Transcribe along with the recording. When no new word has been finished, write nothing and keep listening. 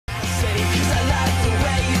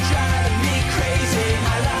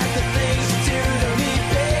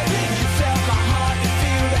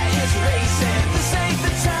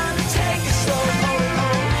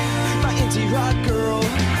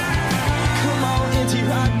indie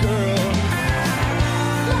rock girl.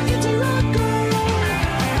 Like indie rock girl.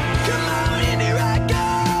 Come on, indie rock girl.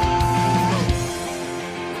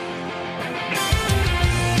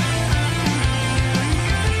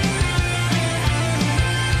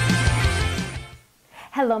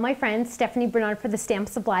 Hello, my friends. Stephanie Barnard for the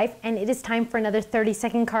Stamps of Life, and it is time for another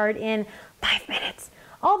 30-second card in 5 minutes.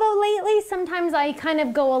 Although lately, sometimes I kind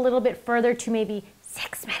of go a little bit further to maybe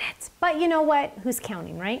 6 minutes. But you know what? Who's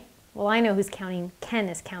counting, right? Well, I know who's counting. Ken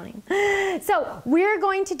is counting. So we're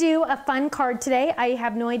going to do a fun card today. I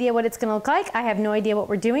have no idea what it's going to look like. I have no idea what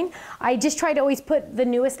we're doing. I just try to always put the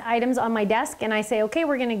newest items on my desk, and I say, okay,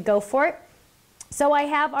 we're going to go for it. So I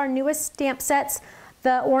have our newest stamp sets,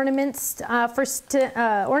 the ornaments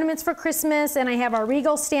ornaments for Christmas, and I have our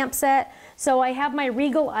Regal stamp set. So I have my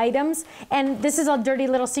Regal items, and this is a dirty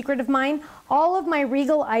little secret of mine. All of my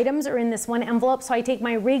Regal items are in this one envelope, so I take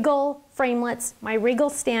my Regal framelits, my Regal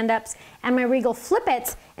stand-ups, and my Regal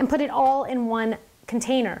flip-its and put it all in one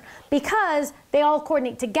container because they all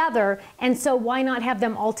coordinate together, and so why not have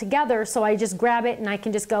them all together? So I just grab it and I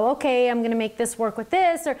can just go, okay, I'm gonna make this work with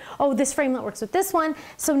this, or oh, this framelit works with this one.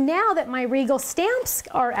 So now that my Regal stamps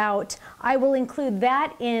are out, I will include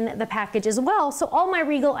that in the package as well. So all my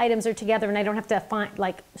Regal items are together and I don't have to find,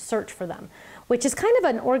 like, search for them, which is kind of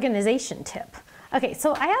an organization tip. Okay,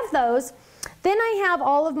 so I have those. Then I have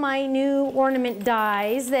all of my new ornament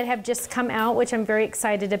dies that have just come out, which I'm very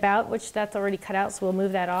excited about, which that's already cut out, so we'll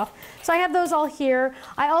move that off. So I have those all here.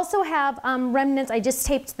 I also have remnants. I just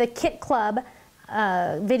taped the Kit Club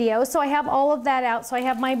video, so I have all of that out. So I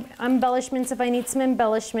have my embellishments if I need some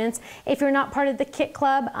embellishments. If you're not part of the Kit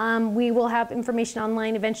Club, we will have information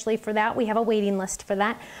online eventually for that. We have a waiting list for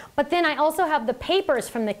that. But then I also have the papers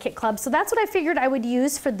from the Kit Club, so that's what I figured I would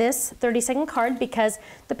use for this 30-second card because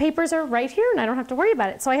the papers are right here and I don't have to worry about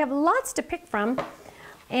it. So I have lots to pick from.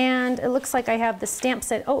 And it looks like I have the stamp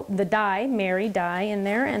set, oh, the die, Mary die in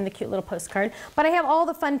there, and the cute little postcard. But I have all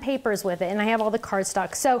the fun papers with it, and I have all the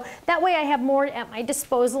cardstock. So that way I have more at my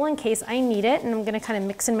disposal in case I need it. And I'm gonna kind of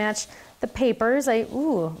mix and match the papers.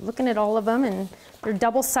 Ooh, looking at all of them, and they're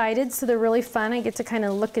double-sided, so they're really fun. I get to kind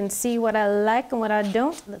of look and see what I like and what I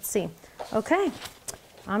don't. Let's see. Okay,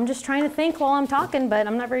 I'm just trying to think while I'm talking, but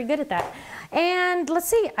I'm not very good at that. And let's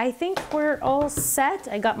see, I think we're all set.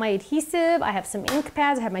 I got my adhesive, I have some ink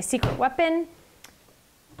pads, I have my secret weapon.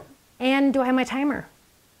 And do I have my timer?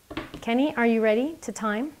 Kenny, are you ready to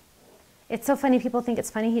time? It's so funny, people think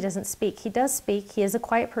it's funny he doesn't speak. He does speak. He is a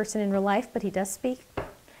quiet person in real life, but he does speak.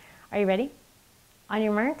 Are you ready? On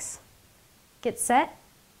your marks, get set,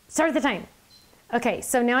 start the time. Okay,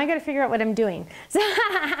 so now I gotta figure out what I'm doing.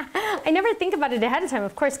 I never think about it ahead of time,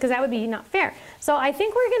 of course, because that would be not fair. So I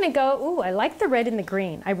think we're gonna go, ooh, I like the red and the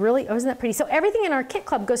green. Oh, isn't that pretty? So everything in our Kit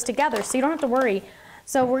Club goes together, so you don't have to worry.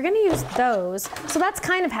 So we're gonna use those. So that's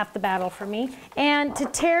kind of half the battle for me. And to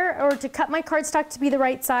tear or to cut my cardstock to be the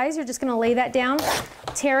right size, you're just gonna lay that down,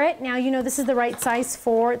 tear it. Now you know this is the right size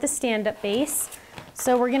for the stand-up base.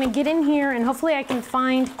 So we're gonna get in here and hopefully I can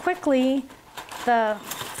find quickly the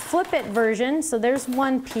flip it version. So there's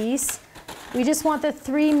one piece. We just want the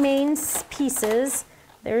 3 main pieces.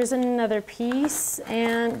 There's another piece,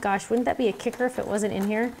 and gosh, wouldn't that be a kicker if it wasn't in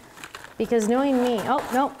here? Because knowing me, oh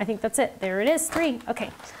no, I think that's it. There it is, 3. Okay,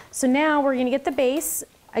 so now we're gonna get the base.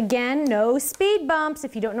 Again, no speed bumps.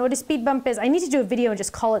 If you don't know what a speed bump is, I need to do a video and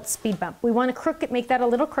just call it speed bump. We want to crooked, make that a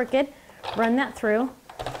little crooked, run that through.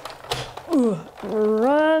 Ooh,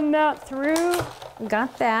 run that through,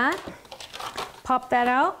 got that. Pop that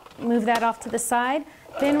out, move that off to the side.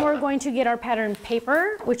 Then we're going to get our pattern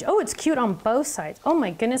paper, which, oh, it's cute on both sides. Oh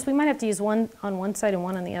my goodness, we might have to use one on one side and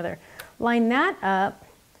one on the other. Line that up,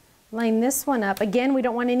 line this one up. Again, we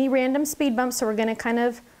don't want any random speed bumps, so we're gonna kind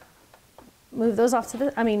of move those off to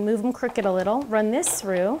the, move them crooked a little. Run this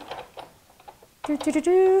through.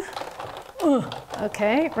 Okay,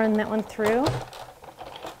 run that one through.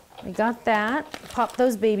 We got that. Pop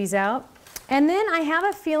those babies out. And then I have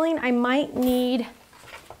a feeling I might need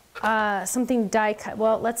something die cut.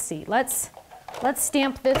 Well, let's see. Let's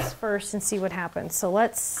stamp this first and see what happens. So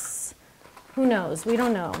who knows? We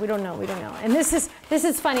don't know. We don't know. We don't know. And this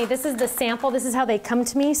is funny. This is the sample. This is how they come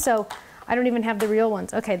to me. So I don't even have the real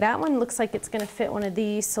ones. Okay, that one looks like it's going to fit one of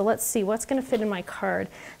these. So let's see what's going to fit in my card.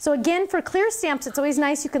 So again, for clear stamps, it's always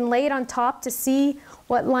nice. You can lay it on top to see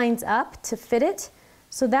what lines up to fit it.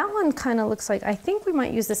 So that one kind of looks like, I think we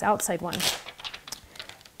might use this outside one.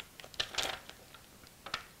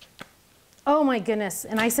 Oh my goodness,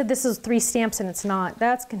 and I said this is 3 stamps and it's not.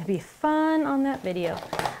 That's gonna be fun on that video.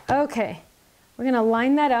 Okay, we're gonna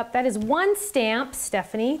line that up. That is 1 stamp,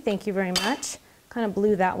 Stephanie, thank you very much. Kind of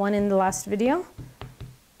blew that one in the last video.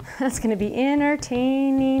 That's gonna be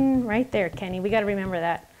entertaining right there, Kenny. We gotta remember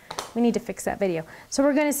that. We need to fix that video. So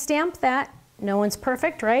we're gonna stamp that. No one's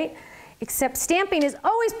perfect, right? Except stamping is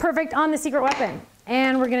always perfect on the secret weapon.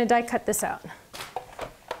 And we're gonna die cut this out.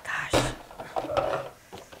 Gosh.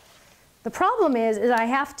 The problem is I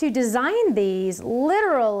have to design these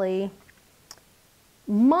literally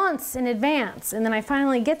months in advance, and then I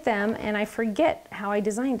finally get them and I forget how I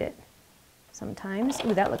designed it sometimes.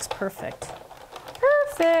 Ooh, that looks perfect.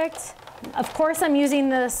 Perfect. Of course, I'm using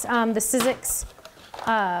this, the Sizzix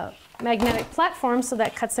magnetic platform, so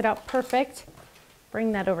that cuts it out perfect.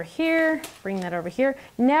 Bring that over here, bring that over here.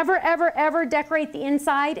 Never, ever, ever decorate the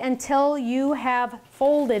inside until you have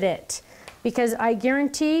folded it, because I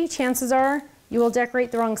guarantee, chances are, you will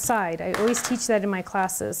decorate the wrong side. I always teach that in my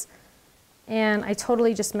classes, and I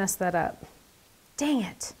totally just messed that up. Dang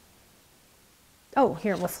it. Oh,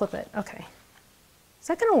 here, we'll flip it. Okay. Is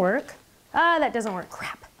that gonna work? Ah, that doesn't work.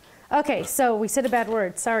 Crap. Okay, so we said a bad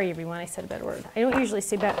word. Sorry, everyone, I said a bad word. I don't usually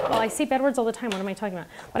say bad, well, I say bad words all the time. What am I talking about?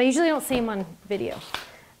 But I usually don't say them on video.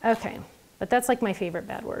 Okay, but that's like my favorite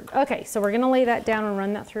bad word. Okay, so we're gonna lay that down and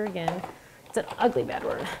run that through again. It's an ugly bad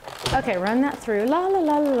word. Okay, run that through. La la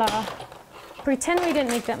la la la. Pretend we didn't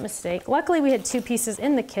make that mistake. Luckily, we had 2 pieces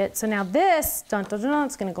in the kit. So now this, dun dun dun,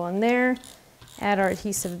 it's gonna go in there. Add our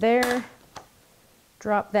adhesive there.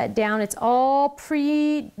 Drop that down. It's all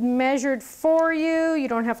pre-measured for you. You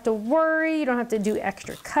don't have to worry. You don't have to do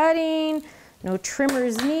extra cutting. No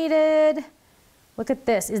trimmers needed. Look at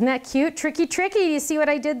this. Isn't that cute? Tricky, tricky. Do you see what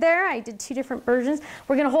I did there? I did 2 different versions.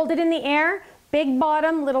 We're going to hold it in the air. Big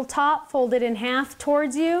bottom, little top. Fold it in half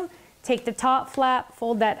towards you. Take the top flap,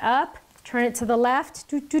 fold that up. Turn it to the left.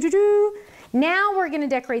 Do, do, do, do. Now we're going to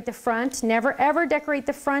decorate the front. Never, ever decorate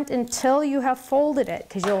the front until you have folded it,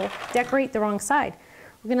 because you'll decorate the wrong side.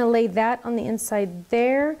 We're gonna lay that on the inside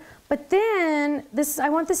there. But then, I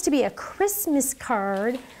want this to be a Christmas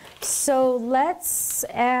card. So let's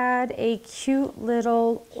add a cute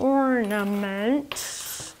little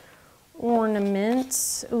ornament. Ooh,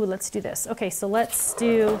 let's do this. Okay, so let's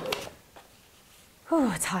do,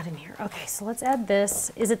 oh, it's hot in here. Okay, so let's add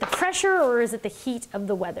this. Is it the pressure or is it the heat of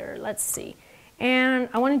the weather? Let's see. And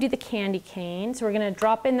I want to do the candy cane. So we're going to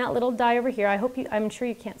drop in that little die over here. I'm sure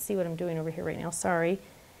you can't see what I'm doing over here right now. Sorry.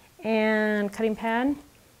 And cutting pad.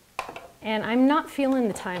 And I'm not feeling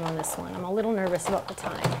the time on this one. I'm a little nervous about the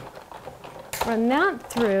time. Run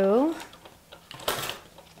that through.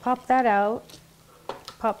 Pop that out.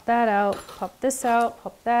 Pop that out. Pop this out.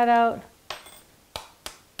 Pop that out.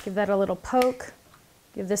 Give that a little poke.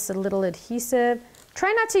 Give this a little adhesive.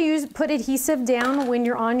 Try not to put adhesive down when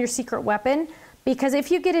you're on your secret weapon, because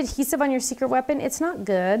if you get adhesive on your secret weapon, it's not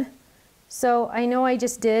good. So I know I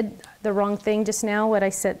just did the wrong thing just now, what I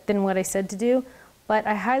said to do, but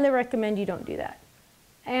I highly recommend you don't do that.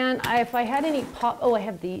 And if I had any I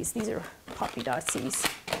have these. These are Poppy Dotsies.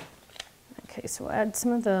 Okay, so we'll add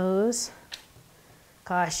some of those.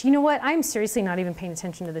 Gosh, you know what? I'm seriously not even paying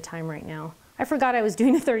attention to the time right now. I forgot I was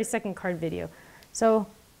doing a 30-second card video. So,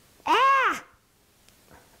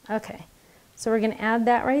 okay, so we're gonna add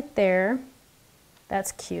that right there.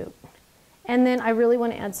 That's cute. And then I really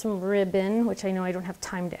want to add some ribbon, which I know I don't have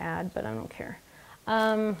time to add, but I don't care.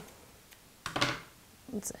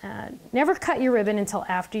 Let's add, never cut your ribbon until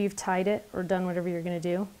after you've tied it or done whatever you're gonna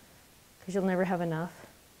do, because you'll never have enough.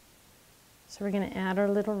 So we're gonna add our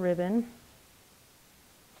little ribbon.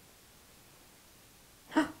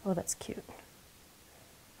 Oh, that's cute.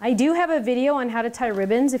 I do have a video on how to tie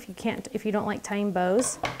ribbons if you don't like tying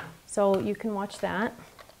bows. So you can watch that.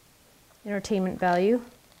 Entertainment value.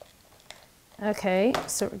 Okay,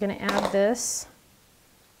 so we're gonna add this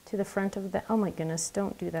to the front of the, oh my goodness,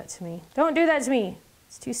 don't do that to me. Don't do that to me.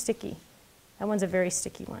 It's too sticky. That one's a very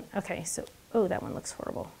sticky one. Okay, so, oh, that one looks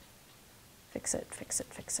horrible. Fix it, fix it,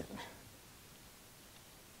 fix it.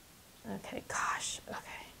 Okay, gosh, okay.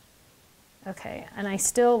 Okay, and I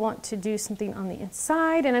still want to do something on the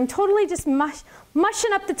inside, and I'm totally just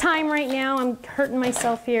mushing up the time right now. I'm hurting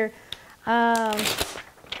myself here.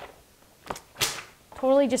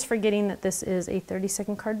 Totally just forgetting that this is a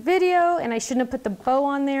 30-second card video, and I shouldn't have put the bow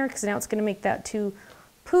on there because now it's going to make that too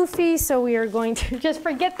poofy, so we are going to just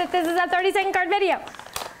forget that this is a 30-second card video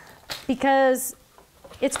because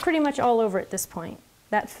it's pretty much all over at this point.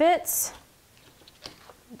 That fits,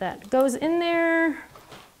 that goes in there,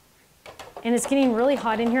 and it's getting really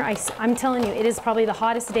hot in here. I'm telling you, it is probably the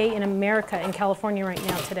hottest day in America, in California right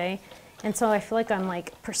now today, and so I feel like I'm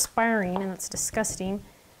like perspiring, and that's disgusting.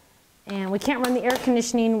 And we can't run the air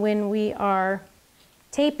conditioning when we are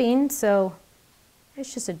taping, so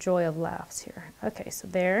it's just a joy of laughs here. Okay, so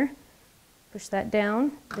there, push that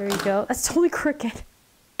down. There you go. That's totally crooked.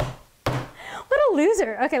 a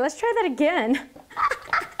loser. Okay, let's try that again.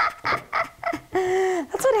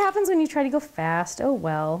 That's what happens when you try to go fast. Oh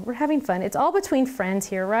well, we're having fun. It's all between friends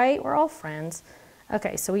here, right? We're all friends.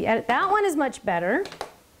 Okay, so we added, that one is much better.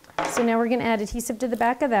 So now we're gonna add adhesive to the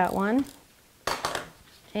back of that one.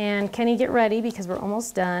 And Kenny, get ready because we're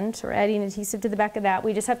almost done. So we're adding adhesive to the back of that.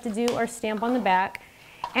 We just have to do our stamp on the back.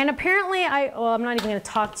 And apparently I'm not even gonna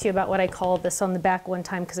talk to you about what I called this on the back one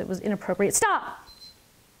time because it was inappropriate. Stop!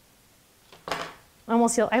 I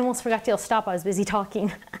almost forgot to yell stop, I was busy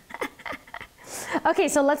talking. Okay,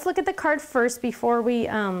 so let's look at the card first before we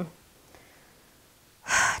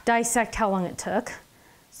dissect how long it took.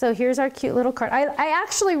 So here's our cute little card. I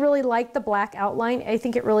actually really like the black outline. I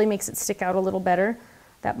think it really makes it stick out a little better.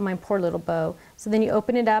 My poor little bow. So then you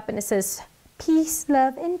open it up and it says peace,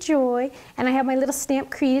 love, and joy. And I have my little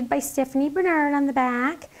stamp created by Stephanie Barnard on the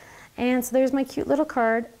back. And so there's my cute little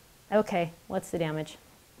card. Okay, what's the damage?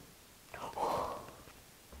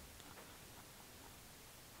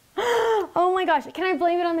 Oh my gosh, can I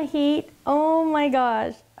blame it on the heat? Oh my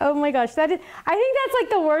gosh, I think that's like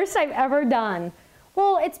the worst I've ever done.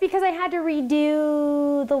 Well, it's because I had to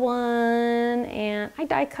redo the one and I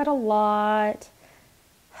die cut a lot.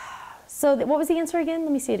 So what was the answer again?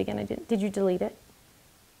 Let me see it again. Did you delete it?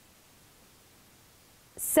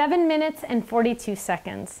 7 minutes and 42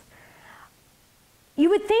 seconds. You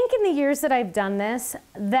would think in the years that I've done this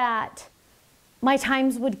that my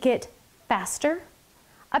times would get faster.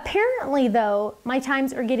 Apparently though, my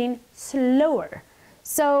times are getting slower.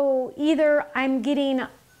 So either I'm getting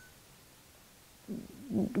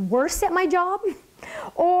worse at my job,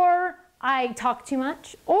 or I talk too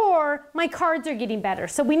much, or my cards are getting better.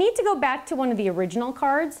 So we need to go back to one of the original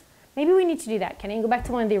cards. Maybe we need to do that, Kenny, and go back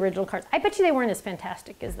to one of the original cards. I bet you they weren't as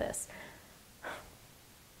fantastic as this.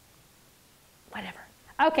 Whatever.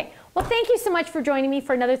 Okay, well thank you so much for joining me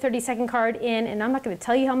for another 30-second card in, and I'm not gonna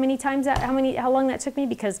tell you how long that took me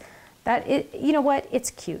because you know what,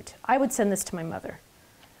 it's cute. I would send this to my mother.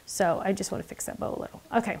 So I just wanna fix that bow a little.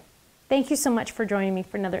 Okay, thank you so much for joining me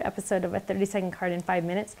for another episode of a 30-second card in 5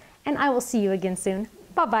 minutes, and I will see you again soon.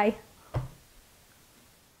 Bye-bye.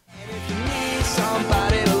 And if you need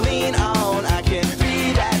somebody to lean on, I can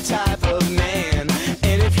be that type of man.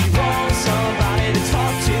 And if you want somebody to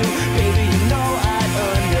talk to, baby, you know I'd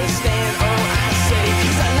understand. Oh, I say,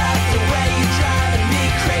 'cause I like the way you're driving me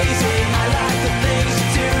crazy. I like the things you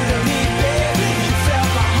do to me, babe. You felt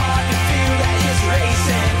my heart, you feel that it's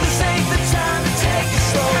racing. This ain't the time to take it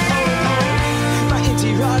slow. Oh, oh, my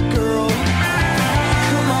indie rock girl.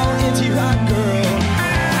 Come on, indie rock girl.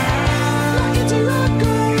 My indie rock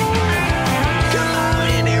girl. Come on,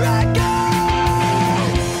 indie rock girl.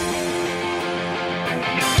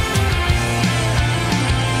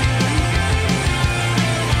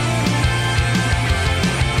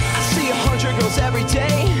 I see 100 girls every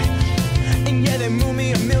day, and yeah, they move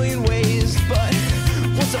me a million ways. But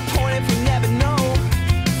what's the point if we never know?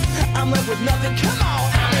 I'm left with nothing. Come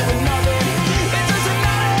on, I'm left with nothing.